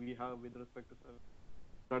capabilities we have with respect to service.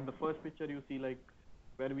 So at the first picture, you see like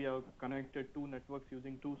where we have connected two networks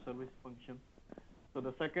using two service functions. So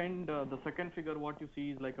the second figure, what you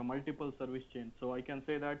see is like a multiple service chain. So I can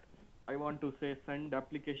say that I want to say send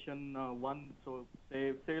application one. So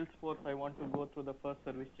say Salesforce, I want to go through the first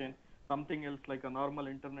service chain. Something else like a normal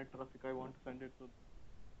internet traffic, I want to send it to.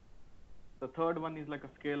 The third one is like a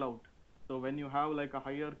scale out. So when you have like a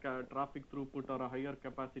higher traffic throughput or a higher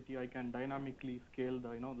capacity, I can dynamically scale the,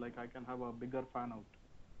 like I can have a bigger fan out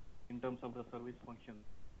in terms of the service function.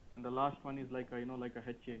 And the last one is like like a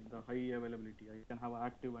HA, the high availability. I can have an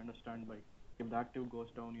active and a standby. If the active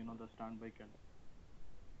goes down, the standby can.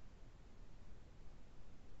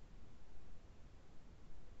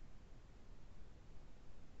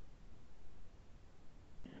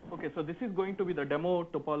 Okay, so this is going to be the demo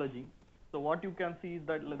topology. So what you can see is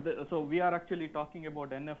that, so we are actually talking about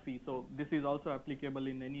NFV. So this is also applicable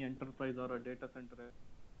in any enterprise or a data center,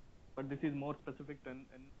 but this is more specific than.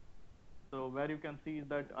 So where you can see is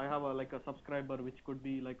that I have like a subscriber, which could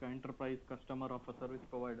be like an enterprise customer of a service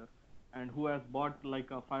provider, and who has bought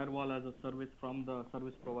like a firewall as a service from the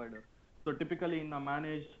service provider. So typically in a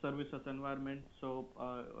managed services environment, so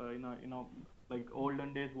like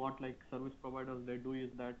olden days, what like service providers they do is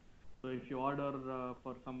that, so if you order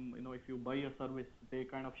for some, if you buy a service, they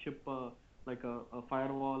kind of ship like a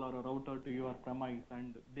firewall or a router to your premise,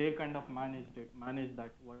 and they kind of manage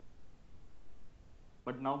that.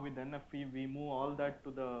 But now with NFV, we move all that to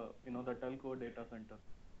the the telco data center.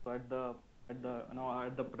 So at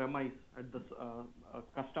the premise, at the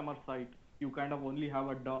customer site, you kind of only have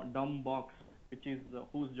a dumb box, which is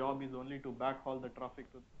whose job is only to backhaul the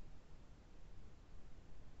traffic to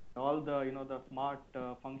all the the smart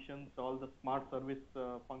functions, all the smart service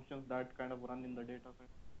functions that kind of run in the data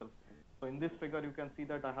center. So in this figure, you can see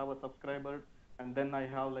that I have a subscriber, and then I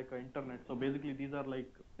have like an internet. So basically, these are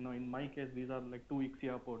like in my case, these are like two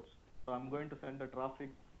Ixia ports. So I'm going to send the traffic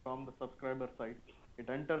from the subscriber side. It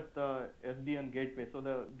enters the SDN gateway. So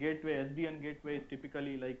the SDN gateway is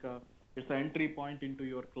typically like it's an entry point into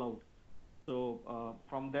your cloud. So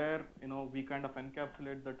from there, we kind of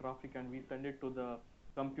encapsulate the traffic and we send it to the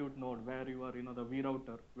compute node where you are, the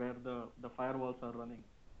vRouter, where the firewalls are running.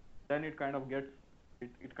 Then it kind of gets,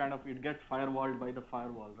 it gets firewalled by the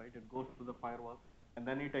firewall, right? It goes to the firewall, and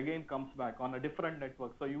then it again comes back on a different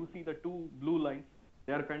network. So you see the two blue lines,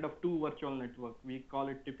 they are kind of two virtual networks. We call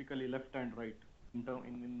it typically left and right in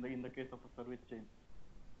the case of a service chain.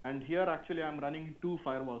 And here actually I'm running two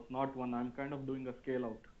firewalls, not one. I'm kind of doing a scale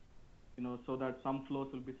out, so that some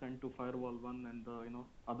flows will be sent to firewall one, and the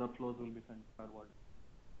other flows will be sent to firewall.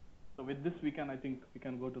 So with this, I think we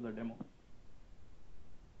can go to the demo.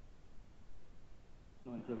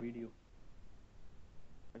 No, it's a video.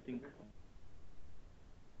 I think.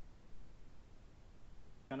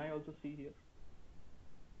 Can I also see here?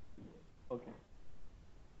 Okay.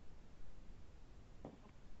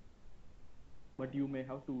 But you may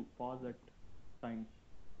have to pause at times.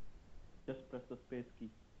 just press the space key.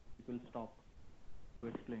 It will stop to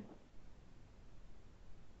explain.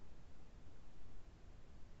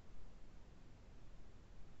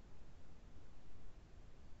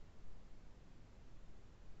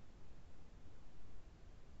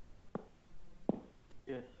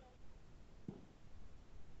 Yes.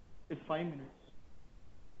 It's 5 minutes.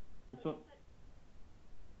 So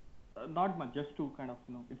not much, just to kind of,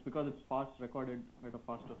 it's because it's fast recorded at a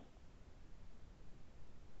faster.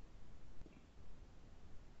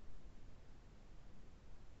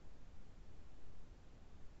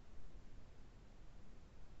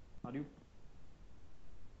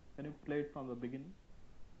 Can you play it from the beginning?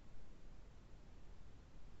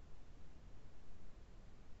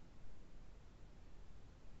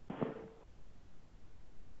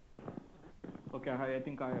 Okay, I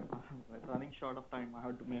think I'm running short of time.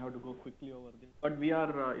 May have to go quickly over this. But we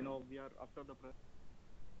are, we are after the press.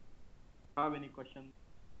 Have any questions?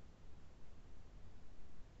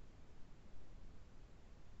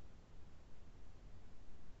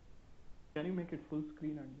 Can you make it full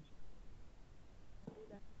screen and just?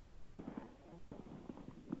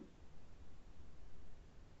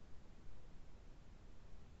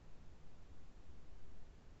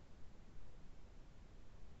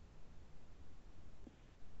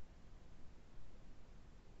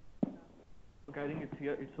 Okay, I think it's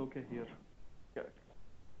here. It's okay here. Yeah.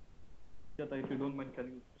 Jata, if you don't mind, can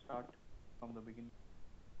you start from the beginning?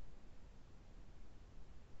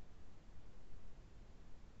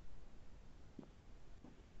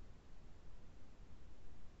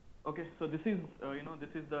 Okay, so this is, this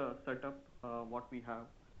is the setup, what we have.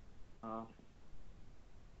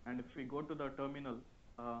 And if we go to the terminal,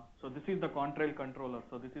 so this is the Contrail controller.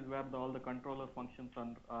 So this is where all the controller functions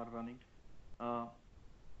are running.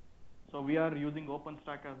 So we are using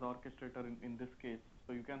OpenStack as the orchestrator in this case.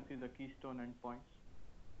 So you can see the keystone endpoints.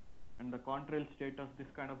 And the Contrail status, this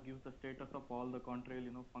kind of gives the status of all the Contrail,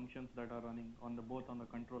 functions that are running on both on the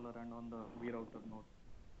controller and on the vRouter node.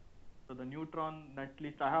 So the Neutron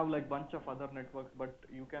netlist, I have like bunch of other networks, but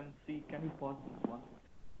you can see, can you pause this one?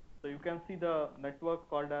 So you can see the network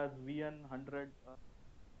called as VN100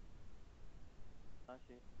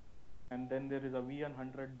 and then there is a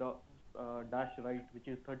VN100 dash right, which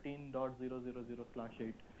is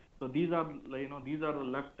 13.000/8. So these are, these are the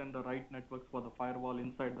left and the right networks for the firewall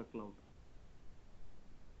inside the cloud.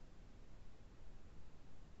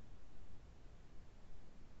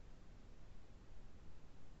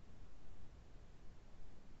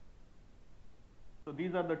 So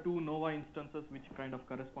these are the two Nova instances which kind of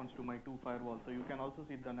corresponds to my two firewalls. So you can also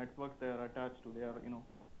see the networks they are attached to. They are,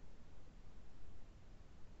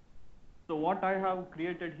 So what I have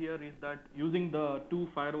created here is that using the two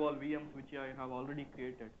firewall VMs which I have already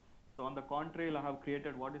created. So on the Contrail, I have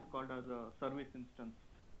created what is called as a service instance.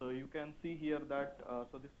 So you can see here that,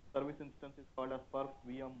 so this service instance is called as perf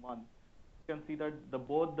VM1. You can see that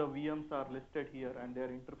both the VMs are listed here and their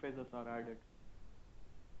interfaces are added.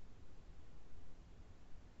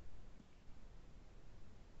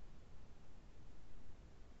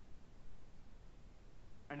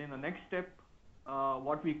 And in the next step,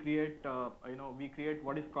 what we create, we create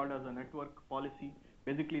what is called as a network policy.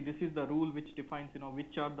 Basically, this is the rule which defines,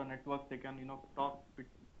 which are the networks they can, talk with.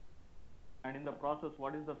 And in the process,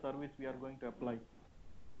 what is the service we are going to apply?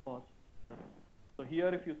 Pause. So here,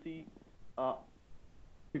 if you see,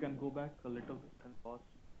 you can go back a little bit and pause.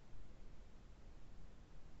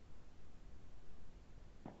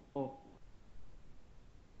 Oh,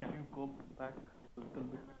 can you go back a little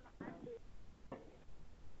bit?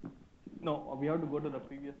 No, we have to go to the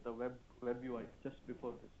previous, the web UI, just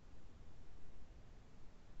before this.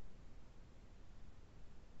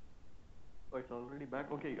 Oh, it's already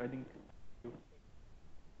back. Okay, I think.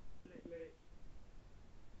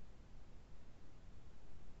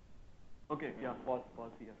 Okay, yeah,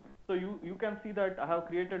 pause here. So you can see that I have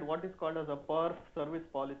created what is called as a perf service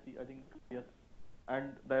policy, I think, yes,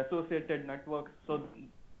 and the associated networks. So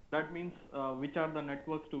that means which are the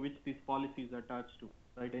networks to which this policy is attached to,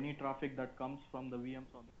 right? Any traffic that comes from the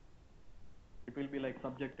VMs on it will be like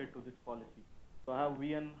subjected to this policy. So I have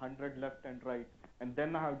VN100 left and right, and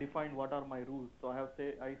then I have defined what are my rules. So I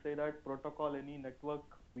say that protocol any network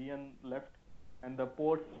VN left, and the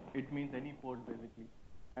ports, it means any port basically.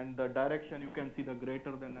 And the direction, you can see the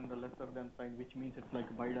greater than and the lesser than sign, which means it's like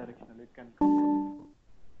bidirectional. It can come.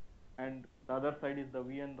 And the other side is the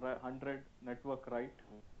VN100 network right.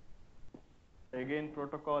 Again,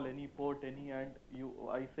 protocol any port any, and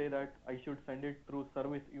I say that I should send it through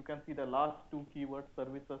service. You can see the last two keywords,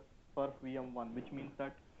 services perf VM1, which means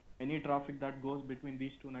that any traffic that goes between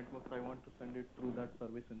these two networks, I want to send it through that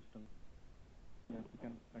service instance. Yeah, you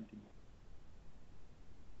can continue.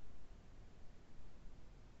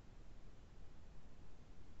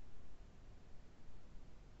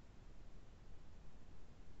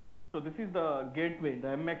 this is the gateway, the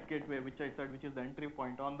MX gateway, which I said, which is the entry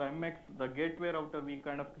point. On the MX, the gateway router, we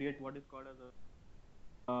kind of create what is called as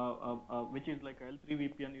which is like a L3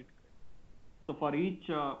 VPN. So for each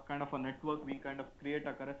kind of a network, we kind of create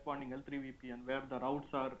a corresponding L3 VPN where the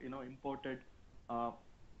routes are, imported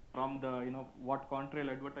from the, what Contrail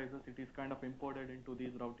advertises. It is kind of imported into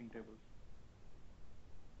these routing tables.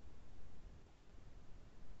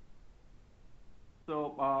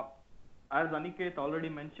 So as Aniket already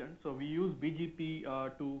mentioned, so we use BGP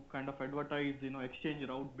to kind of advertise, exchange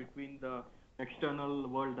route between the external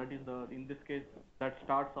world. That is in this case, that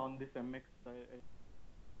starts on this MX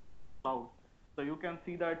cloud. So you can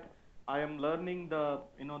see that I am learning the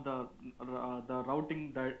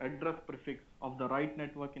routing, the address prefix of the right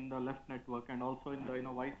network in the left network, and also in the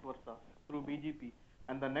vice versa through BGP.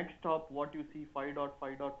 And the next hop, what you see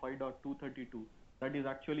 5.5.5.232, that is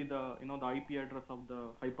actually the the IP address of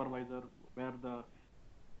the hypervisor where the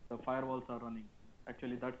firewalls are running.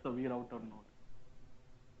 Actually, that's the vRouter node.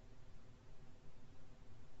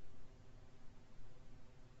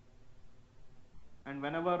 And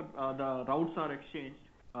whenever the routes are exchanged,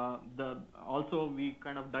 also we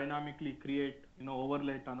kind of dynamically create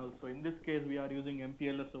overlay tunnels. So in this case, we are using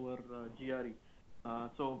MPLS over GRE.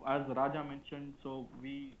 So as Raja mentioned, so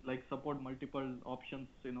we support multiple options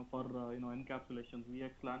for encapsulations,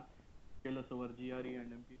 VXLAN, MPLS over GRE,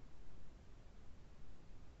 and MP.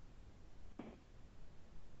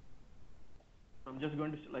 So I'm just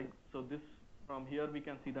going to so this from here we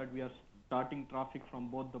can see that we are starting traffic from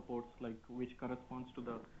both the ports, which corresponds to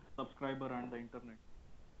the subscriber and the internet.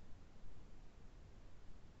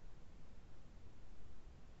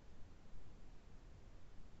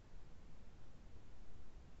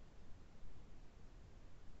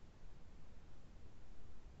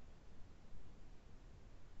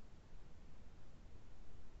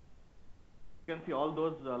 You can see all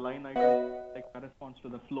those line items corresponds to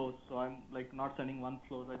the flows. So I'm not sending one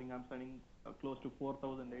flows. I think I'm sending close to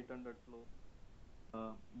 4,800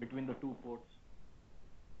 flows between the two ports.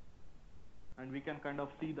 And we can kind of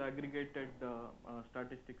see the aggregated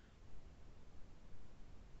statistics.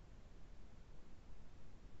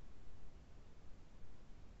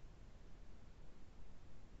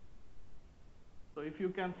 So if you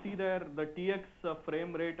can see there, the TX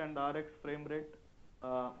frame rate and the RX frame rate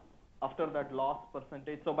after that loss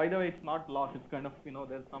percentage. So by the way, it's not loss. It's kind of,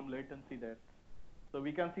 there's some latency there. So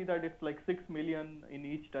we can see that it's 6 million in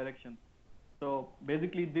each direction. So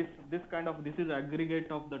basically this is aggregate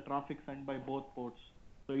of the traffic sent by both ports.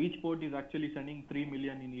 So each port is actually sending 3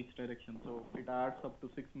 million in each direction. So it adds up to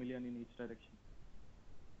 6 million in each direction.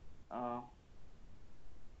 I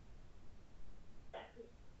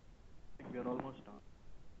think we are almost done.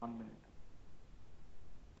 1 minute.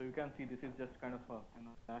 So you can see this is just kind of a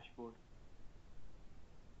dashboard.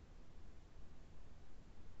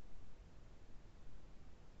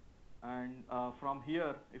 And from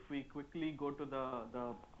here, if we quickly go to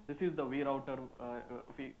this is the vRouter.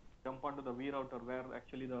 If we jump onto the vRouter where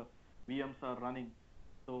actually the VMs are running.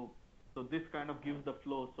 So this kind of gives the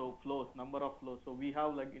flow. So flows, number of flows. So we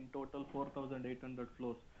have in total 4,800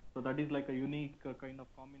 flows. So that is a unique kind of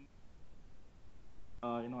common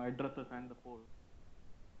addresses and the port.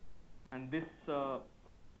 And this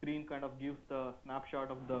screen kind of gives the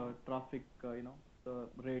snapshot of the traffic, the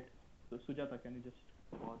rate. So Sujata, can you just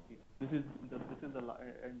pause here? This is the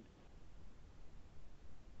end.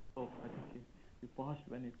 Oh, I think you paused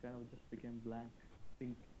when it kind of just became blank. I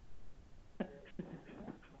think.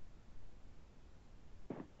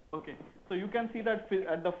 Okay, so you can see that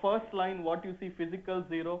at the first line, what you see physical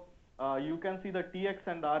 0. You can see the TX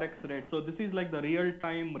and the RX rate. So this is the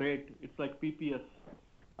real-time rate. It's like PPS.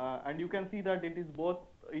 And you can see that it is both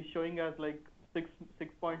is showing as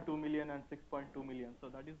 6.2 million and 6.2 million. So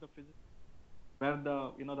that is the physics where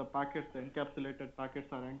the the packets, the encapsulated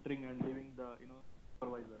packets are entering and leaving the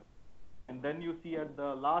supervisor. And then you see at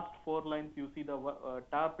the last 4 lines, you see the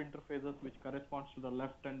tap interfaces, which corresponds to the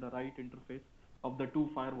left and the right interface of the 2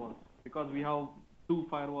 firewalls. Because we have 2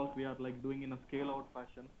 firewalls, we are doing in a scale-out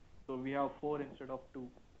fashion. So we have 4 instead of 2.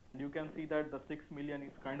 And you can see that the 6 million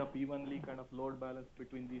is kind of evenly load balanced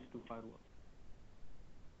between these 2 firewalls.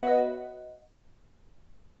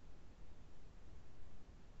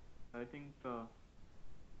 I think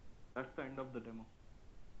that's the end of the demo.